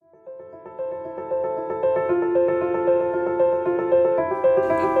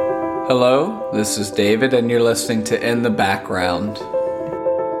Hello, this is David, and you're listening to In the Background.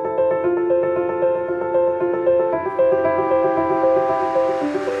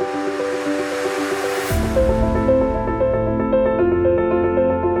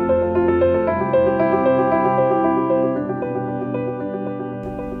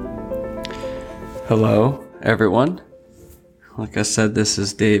 Hello, everyone. Like I said, this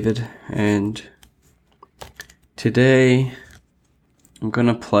is David, and today I'm going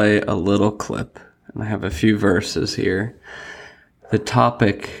to play a little clip, and I have a few verses here. The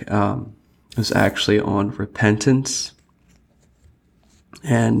topic is actually on repentance,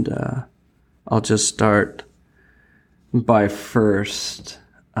 and I'll just start by first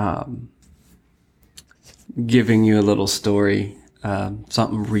giving you a little story,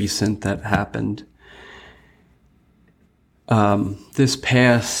 something recent that happened. This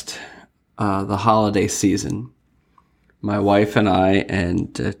past the holiday season, my wife and I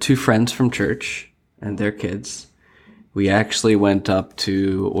and two friends from church and their kids, we actually went up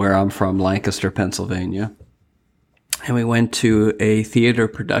to where I'm from, Lancaster, Pennsylvania, and we went to a theater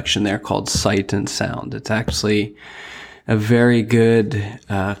production there called Sight and Sound. It's actually a very good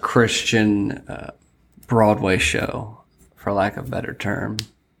Christian Broadway show, for lack of a better term,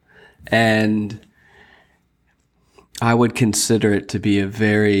 and I would consider it to be a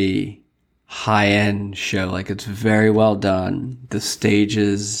very high-end show. Like, it's very well done. The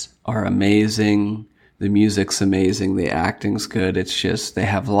stages are amazing. The music's amazing. The acting's good. It's just, they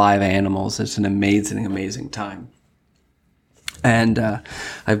have live animals. It's an amazing, amazing time. And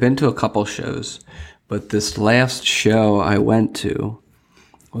I've been to a couple shows, but this last show I went to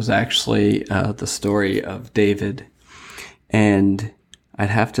was actually the story of David. And I'd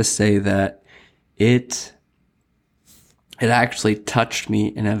have to say that it actually touched me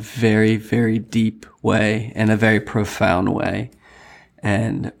in a very, very deep way, in a very profound way.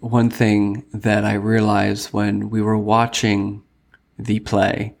 And one thing that I realized when we were watching the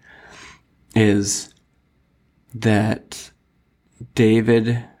play is that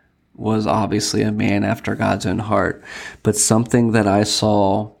David was obviously a man after God's own heart, but something that I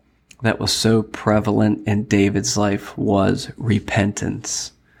saw that was so prevalent in David's life was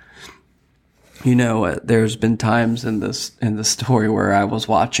repentance. You know, there's been times in the story where I was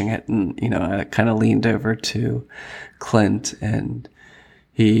watching it and, you know, I kind of leaned over to Clint, and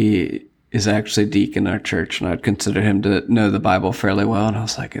he is actually a deacon in our church, and I'd consider him to know the Bible fairly well. And I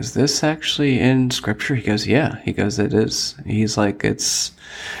was like, is this actually in scripture? He goes, yeah. He goes, it is. He's like, it's,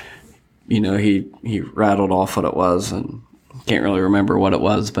 you know, he rattled off what it was, and can't really remember what it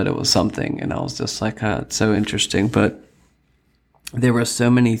was, but it was something. And I was just like, it's so interesting. But there were so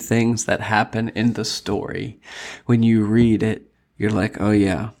many things that happen in the story. When you read it, you're like, oh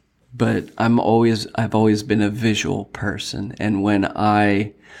yeah. But I've always been a visual person. And when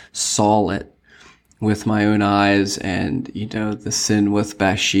I saw it with my own eyes, and, you know, the sin with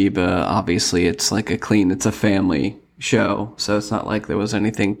Bathsheba, obviously it's like it's a family show. So it's not like there was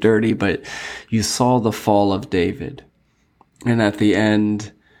anything dirty, but you saw the fall of David. And at the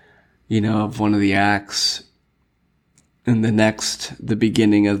end, you know, of one of the acts, in the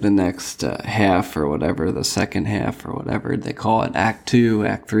beginning of the next half or whatever, the second half or whatever they call it, Act 2,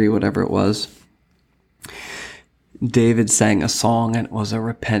 Act 3, whatever it was, David sang a song, and it was a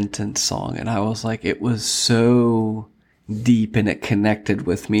repentance song. And I was like, it was so deep and it connected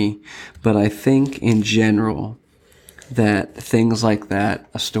with me. But I think in general that things like that,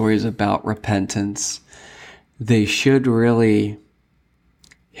 stories about repentance, they should really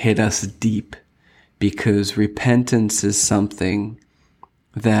hit us deep. Because repentance is something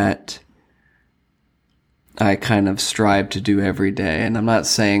that I kind of strive to do every day. And I'm not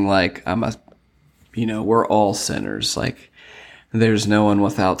saying like we're all sinners. Like, there's no one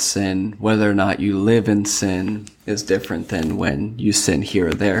without sin. Whether or not you live in sin is different than when you sin here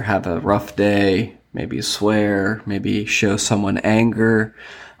or there, have a rough day, maybe swear, maybe show someone anger,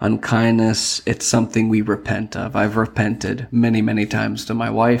 unkindness. It's something we repent of. I've repented many, many times to my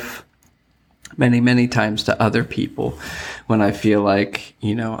wife, many, many times to other people when I feel like,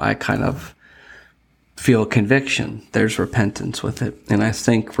 you know, I kind of feel conviction. There's repentance with it. And I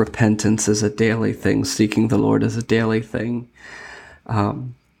think repentance is a daily thing. Seeking the Lord is a daily thing.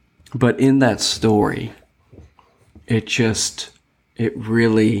 But in that story, it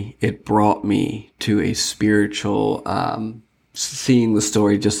brought me to a spiritual, seeing the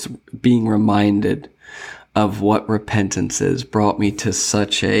story, just being reminded of what repentance is, brought me to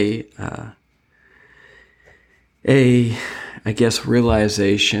such a I guess,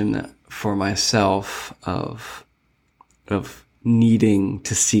 realization for myself of needing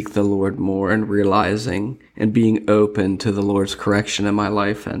to seek the Lord more, and realizing and being open to the Lord's correction in my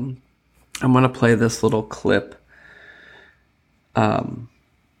life. And I'm going to play this little clip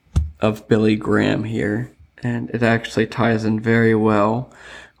of Billy Graham here, and it actually ties in very well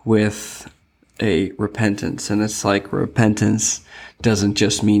with a repentance. And it's like repentance doesn't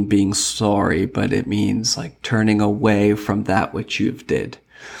just mean being sorry, but it means like turning away from that which you've did.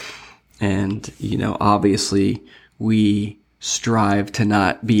 And, obviously we strive to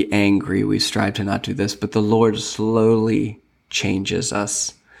not be angry. We strive to not do this, but the Lord slowly changes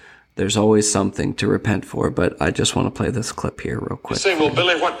us. There's always something to repent for, but I just want to play this clip here real quick. You say, well,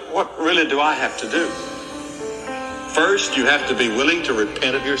 Billy, what really do I have to do? First, you have to be willing to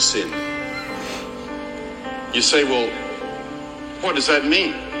repent of your sin. You say, well, what does that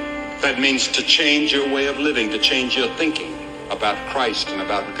mean? That means to change your way of living, to change your thinking about Christ and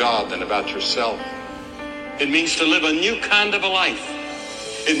about God and about yourself. It means to live a new kind of a life.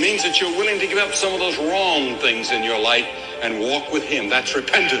 It means that you're willing to give up some of those wrong things in your life and walk with Him. That's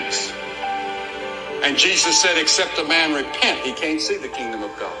repentance. And Jesus said, except a man repent, he can't see the kingdom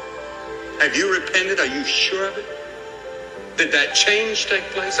of God. Have you repented? Are you sure of it? Did that change take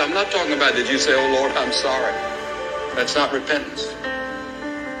place? I'm not talking about did you say, oh Lord, I'm sorry. That's not repentance.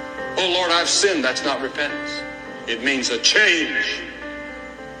 Oh Lord, I've sinned. That's not repentance. It means a change.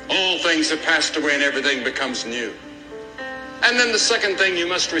 All things have passed away and everything becomes new. And then the second thing, you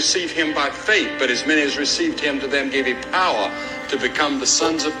must receive Him by faith. But as many as received Him, to them gave He power to become the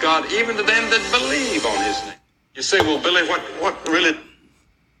sons of God, even to them that believe on His name. You say, well, Billy, what really?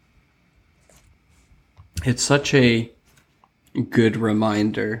 It's such a good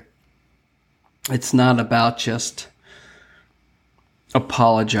reminder. It's not about just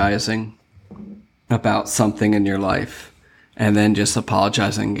apologizing about something in your life and then just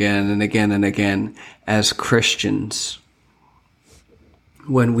apologizing again and again and again. As Christians,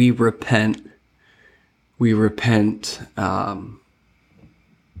 when we repent in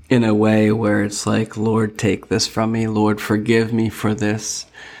a way where it's like, Lord, take this from me. Lord, forgive me for this.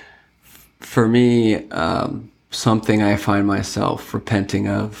 For me, something I find myself repenting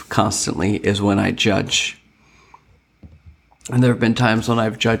of constantly is when I judge. And there have been times when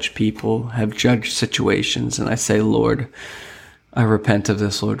I've judged people, have judged situations, and I say, Lord, I repent of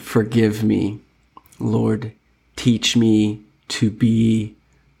this. Lord, forgive me. Lord, teach me to be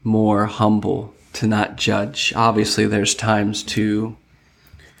more humble, to not judge. Obviously, there's times to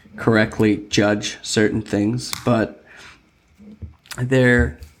correctly judge certain things, but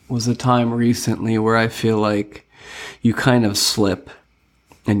there was a time recently where I feel like you kind of slip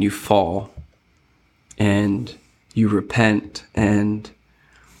and you fall and you repent, and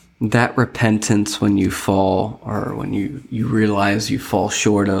that repentance when you fall, or when you realize you fall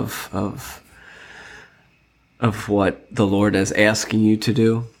short of what the Lord is asking you to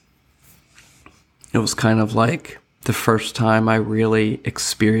do. It was kind of like the first time I really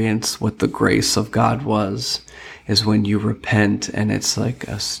experienced what the grace of God was, is when you repent, and it's like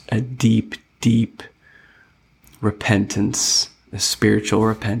a deep, deep repentance, a spiritual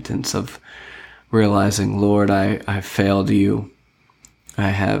repentance of realizing, Lord, I failed you. I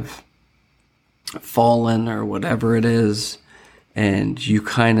have fallen, or whatever it is. And you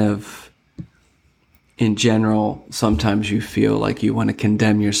kind of, in general, sometimes you feel like you want to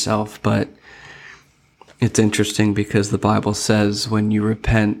condemn yourself, but it's interesting because the Bible says when you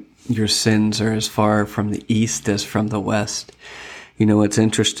repent, your sins are as far from the east as from the west. You know, it's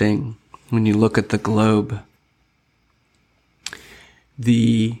interesting when you look at the globe,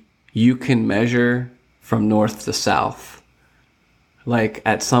 you can measure from north to south. Like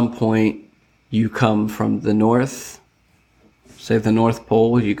at some point you come from the north, say the North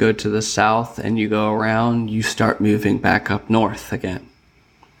Pole, you go to the south and you go around, you start moving back up north again.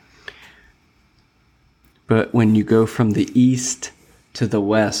 But when you go from the east to the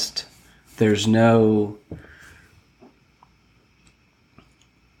west, there's no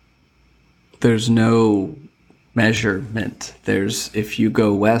measurement. If you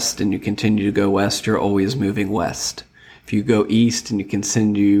go west and you continue to go west, you're always moving west. If you go east and you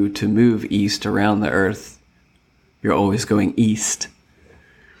continue to move east around the earth, you're always going east.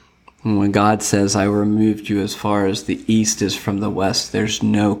 And when God says, I removed you as far as the east is from the west, there's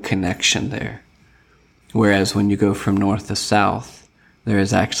no connection there. Whereas when you go from north to south, there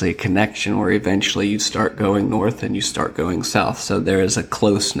is actually a connection where eventually you start going north and you start going south. So there is a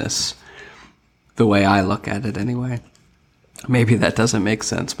closeness, the way I look at it anyway. Maybe that doesn't make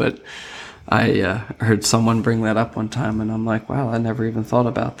sense, but I heard someone bring that up one time, and I'm like, wow, I never even thought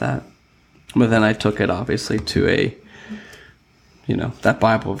about that. But then I took it obviously to that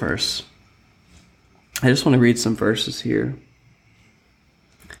Bible verse. I just want to read some verses here.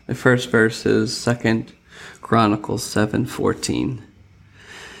 The first verse is 2 Chronicles 7:14.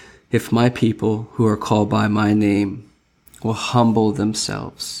 If my people who are called by my name will humble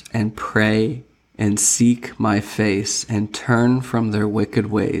themselves and pray and seek my face and turn from their wicked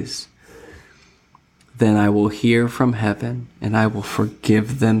ways, then I will hear from heaven and I will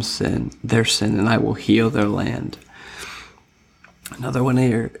forgive them their sin, and I will heal their land. Another one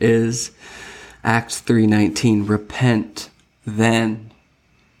here is Acts 3:19. Repent then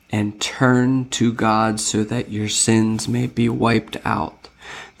and turn to God so that your sins may be wiped out,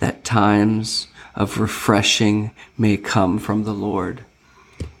 that times of refreshing may come from the Lord.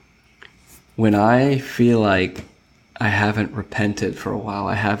 When I feel like I haven't repented for a while,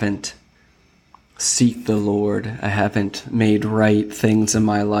 I haven't sought the Lord, I haven't made right things in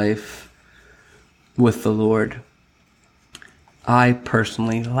my life with the Lord, I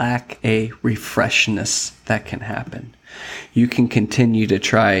personally lack a refreshness that can happen. You can continue to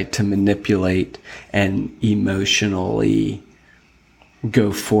try to manipulate and emotionally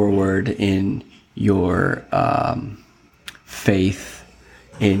go forward in your faith,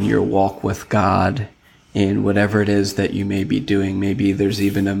 in your walk with God, in whatever it is that you may be doing. Maybe there's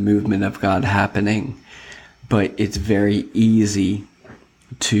even a movement of God happening, but it's very easy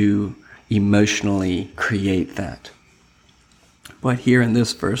to emotionally create that. But here in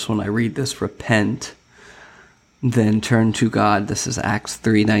this verse, when I read this, repent, then turn to God. This is Acts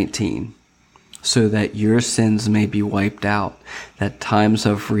 3:19. So that your sins may be wiped out, that times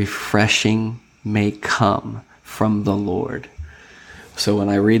of refreshing may come from the Lord. So when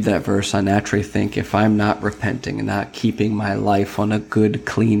I read that verse, I naturally think, if I'm not repenting and not keeping my life on a good,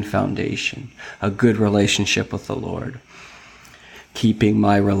 clean foundation, a good relationship with the Lord, keeping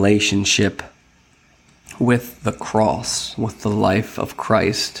my relationship with the cross, with the life of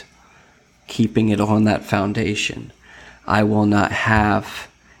Christ, keeping it on that foundation, I will not have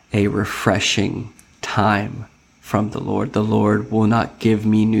a refreshing time from the Lord. The Lord will not give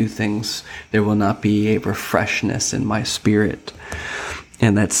me new things. There will not be a refreshness in my spirit.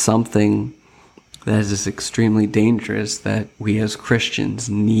 And that's something that is extremely dangerous, that we as Christians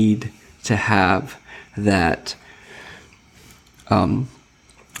need to have that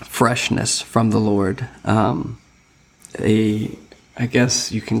freshness from the Lord. I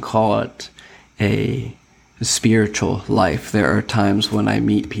guess you can call it a spiritual life. There are times when I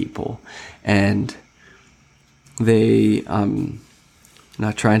meet people and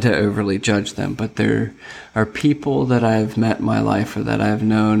not trying to overly judge them, but there are people that I've met in my life or that I've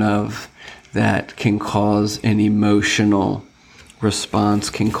known of that can cause an emotional response,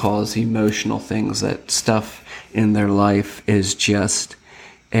 can cause emotional things, that stuff in their life is just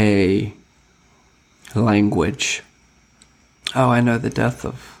a language. Oh, I know the death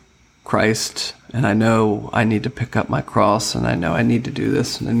of Christ, and I know I need to pick up my cross, and I know I need to do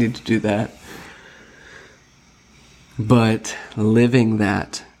this and I need to do that. But living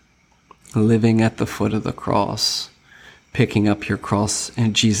at the foot of the cross, picking up your cross,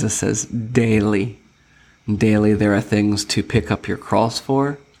 and Jesus says daily there are things to pick up your cross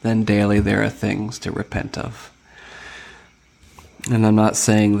for, then daily there are things to repent of. And I'm not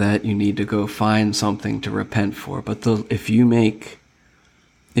saying that you need to go find something to repent for, but if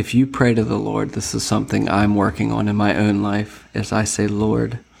you pray to the Lord, this is something I'm working on in my own life, as I say,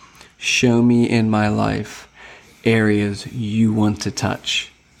 Lord, show me in my life areas you want to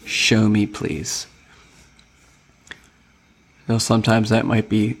touch. Show me, please. Now, sometimes that might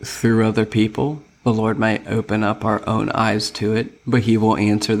be through other people. The Lord might open up our own eyes to it, but He will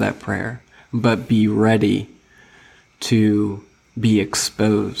answer that prayer. But be ready to be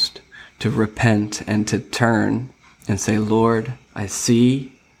exposed, to repent and to turn and say, Lord, I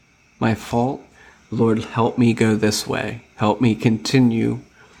see my fault. Lord, help me go this way. Help me continue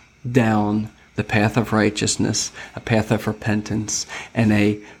down the path of righteousness, a path of repentance, and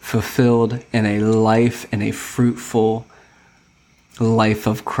a fulfilled and a life and a fruitful life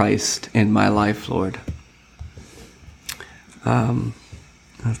of Christ in my life, Lord.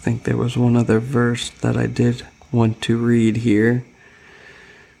 I think there was one other verse that I did want to read here.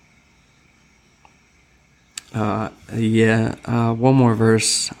 One more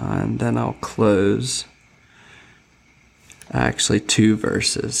verse, and then I'll close. Actually, two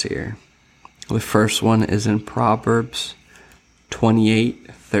verses here. The first one is in Proverbs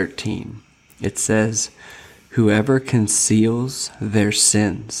 28:13. It says, "Whoever conceals their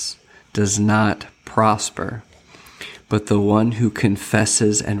sins does not prosper, but the one who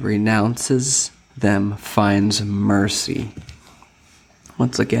confesses and renounces them finds mercy."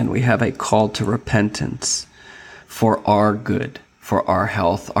 Once again, we have a call to repentance for our good, for our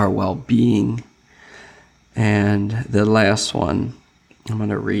health, our well-being. And the last one I'm going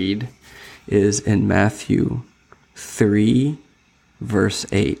to read is in Matthew 3, verse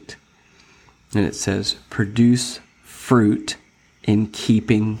 8. And it says, produce fruit in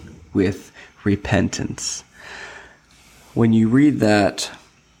keeping with repentance. When you read that,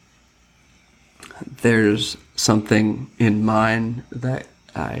 there's something in mind that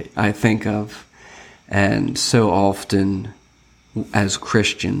I think of. And so often as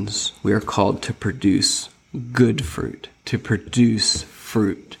Christians, we are called to produce good fruit, to produce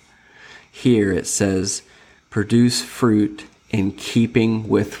fruit. Here it says, produce fruit in keeping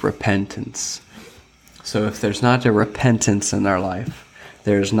with repentance. So if there's not a repentance in our life,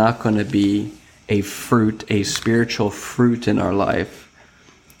 there's not going to be a fruit, a spiritual fruit in our life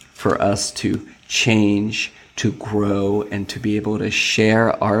for us to change, to grow, and to be able to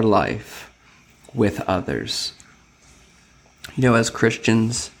share our life with others. You know, as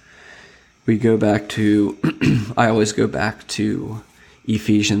Christians, we go back to, I always go back to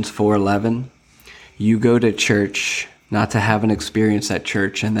Ephesians 4:11. You go to church not to have an experience at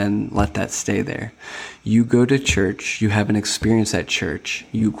church and then let that stay there. You go to church, you have an experience at church,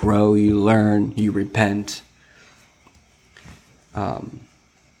 you grow, you learn, you repent,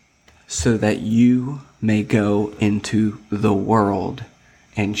 so that you may go into the world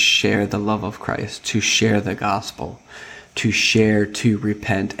and share the love of Christ, to share the gospel, to share, to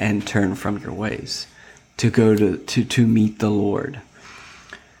repent and turn from your ways, to go to meet the Lord.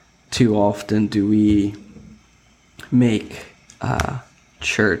 Too often do we make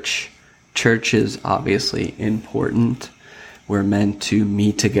church is obviously important. We're meant to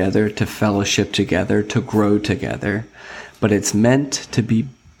meet together, to fellowship together, to grow together, but it's meant to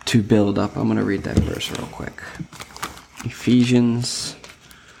build up. I'm going to read that verse real quick. Ephesians.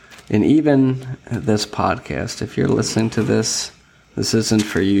 And even this podcast, if you're listening to this, this isn't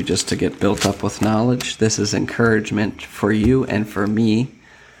for you just to get built up with knowledge. This is encouragement for you and for me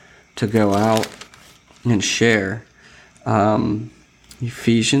to go out and share.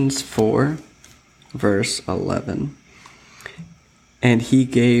 Ephesians 4, verse 11. And he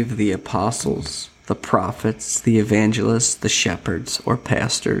gave the apostles, the prophets, the evangelists, the shepherds or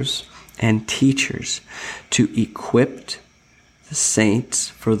pastors, and teachers to equip the saints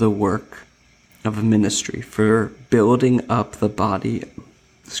for the work of ministry, for building up the body,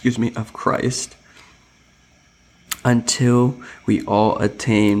 of Christ, until we all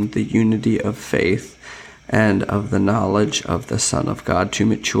attain the unity of faith and of the knowledge of the Son of God, to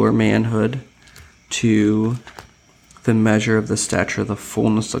mature manhood, to the measure of the stature of the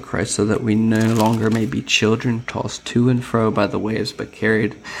fullness of Christ, so that we no longer may be children tossed to and fro by the waves, but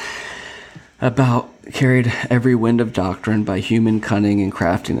carried every wind of doctrine by human cunning and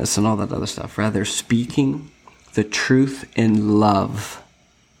craftiness and all that other stuff. Rather, speaking the truth in love,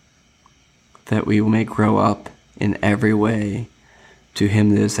 that we may grow up in every way to him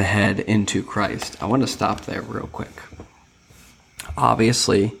that is the head, into Christ. I want to stop there real quick.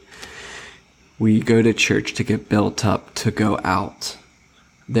 Obviously, we go to church to get built up, to go out.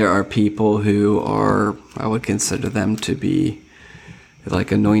 There are people who are, I would consider them to be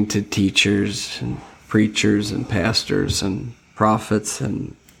like anointed teachers and preachers and pastors and prophets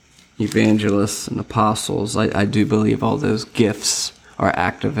and evangelists and apostles. I do believe all those gifts are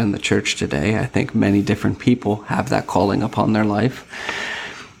active in the church today. I think many different people have that calling upon their life.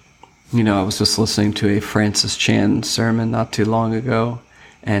 You know, I was just listening to a Francis Chan sermon not too long ago,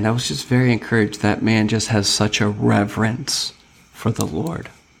 and I was just very encouraged. That man just has such a reverence for the Lord,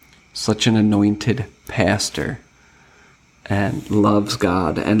 such an anointed pastor, and loves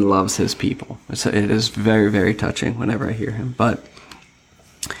God and loves his people. It is very, very touching whenever I hear him. But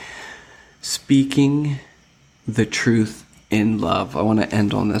speaking the truth in love, I want to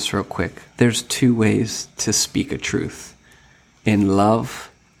end on this real quick. There's two ways to speak a truth: in love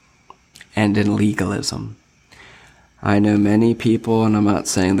and in legalism. I know many people, and I'm not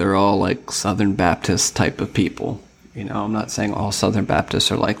saying they're all like Southern Baptist type of people. You know, I'm not saying all Southern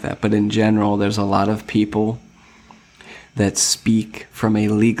Baptists are like that. But in general, there's a lot of people that speak from a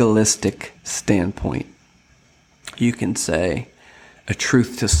legalistic standpoint. You can say a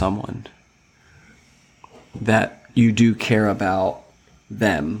truth to someone that you do care about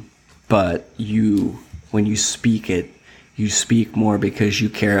them, but when you speak it, you speak more because you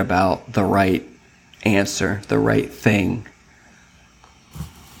care about the right answer, the right thing.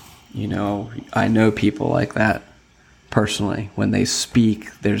 You know, I know people like that personally. When they speak,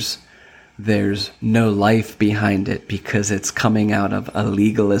 there's no life behind it because it's coming out of a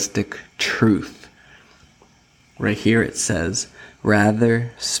legalistic truth. Right here it says,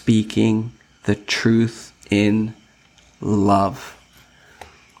 rather speaking the truth in love.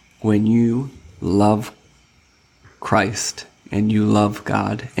 When you love Christ and you love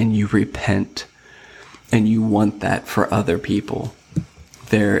God and you repent and you want that for other people,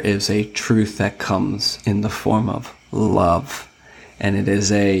 there is a truth that comes in the form of love. And it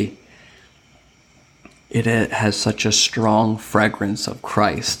has such a strong fragrance of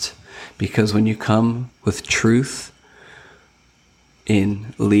Christ, because when you come with truth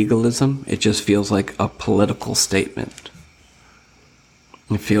in legalism, it just feels like a political statement.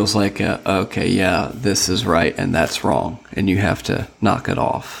 It feels like, okay, yeah, this is right and that's wrong, and you have to knock it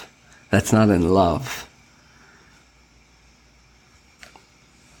off. That's not in love.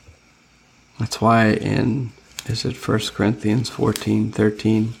 That's why is it 1 Corinthians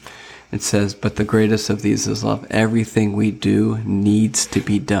 14:13? It says, but the greatest of these is love. Everything we do needs to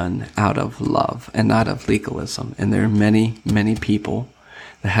be done out of love and not of legalism. And there are many, many people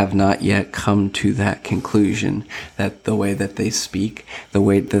that have not yet come to that conclusion, that the way that they speak, the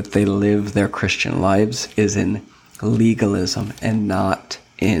way that they live their Christian lives is in legalism and not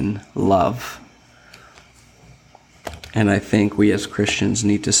in love. And I think we as Christians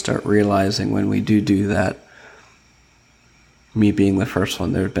need to start realizing when we do that, me being the first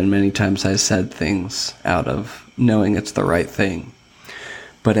one, there have been many times I said things out of knowing it's the right thing.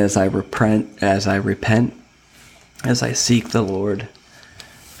 But as I repent, as I seek the Lord,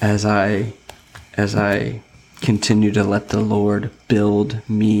 as I continue to let the Lord build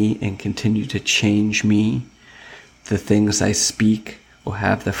me and continue to change me, the things I speak will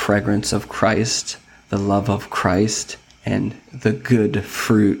have the fragrance of Christ, the love of Christ, and the good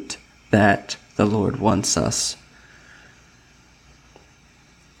fruit that the Lord wants us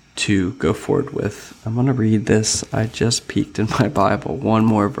to go forward with. I'm going to read this. I just peeked in my Bible. One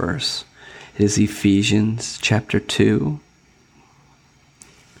more verse. It is Ephesians chapter 2,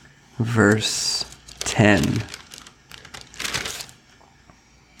 verse 10.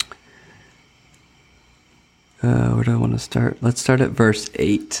 Where do I want to start? Let's start at verse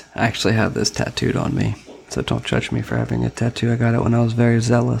 8. I actually have this tattooed on me, so don't judge me for having a tattoo. I got it when I was very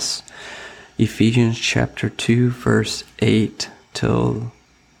zealous. Ephesians chapter 2, verse 8 till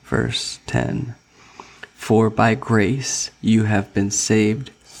verse 10. For by grace you have been saved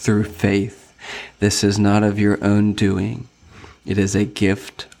through faith. This is not of your own doing. It is a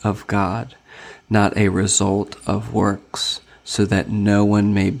gift of God, not a result of works, so that no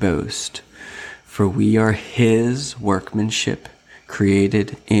one may boast. For we are his workmanship,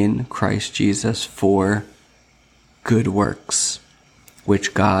 created in Christ Jesus for good works,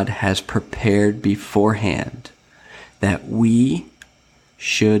 which God has prepared beforehand, that we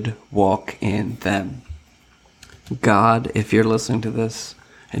should walk in them. God, if you're listening to this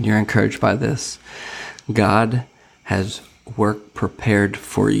and you're encouraged by this, God has work prepared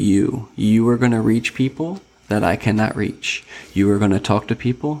for you. You are going to reach people that I cannot reach. You are going to talk to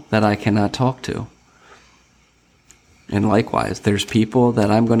people that I cannot talk to. And likewise, there's people that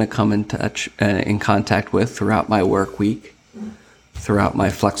I'm going to come in contact with throughout my work week, throughout my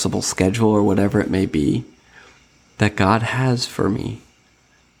flexible schedule or whatever it may be, that God has for me.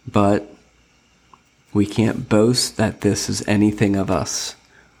 But we can't boast that this is anything of us.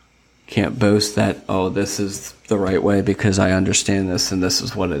 Can't boast that, oh, this is the right way because I understand this and this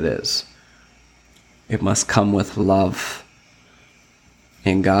is what it is. It must come with love.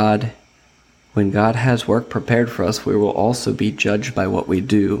 And God, when God has work prepared for us, we will also be judged by what we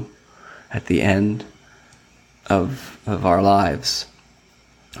do at the end of our lives.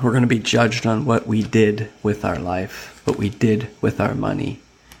 We're going to be judged on what we did with our life, what we did with our money.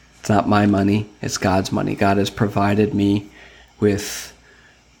 It's not my money, it's God's money. God has provided me with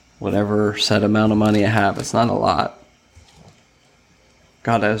whatever set amount of money I have. It's not a lot.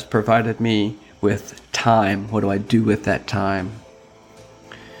 God has provided me with time. What do I do with that time?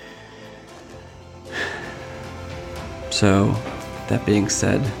 So, that being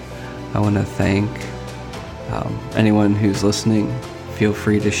said, I want to thank anyone who's listening. Feel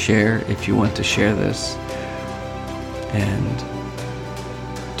free to share if you want to share this. And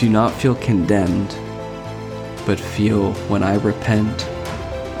do not feel condemned, but feel when I repent,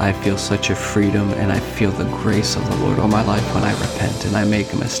 I feel such a freedom and I feel the grace of the Lord on my life when I repent and I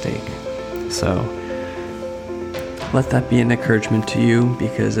make a mistake. So let that be an encouragement to you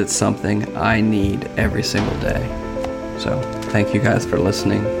because it's something I need every single day. So thank you guys for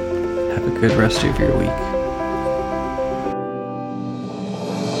listening. Have a good rest of your week.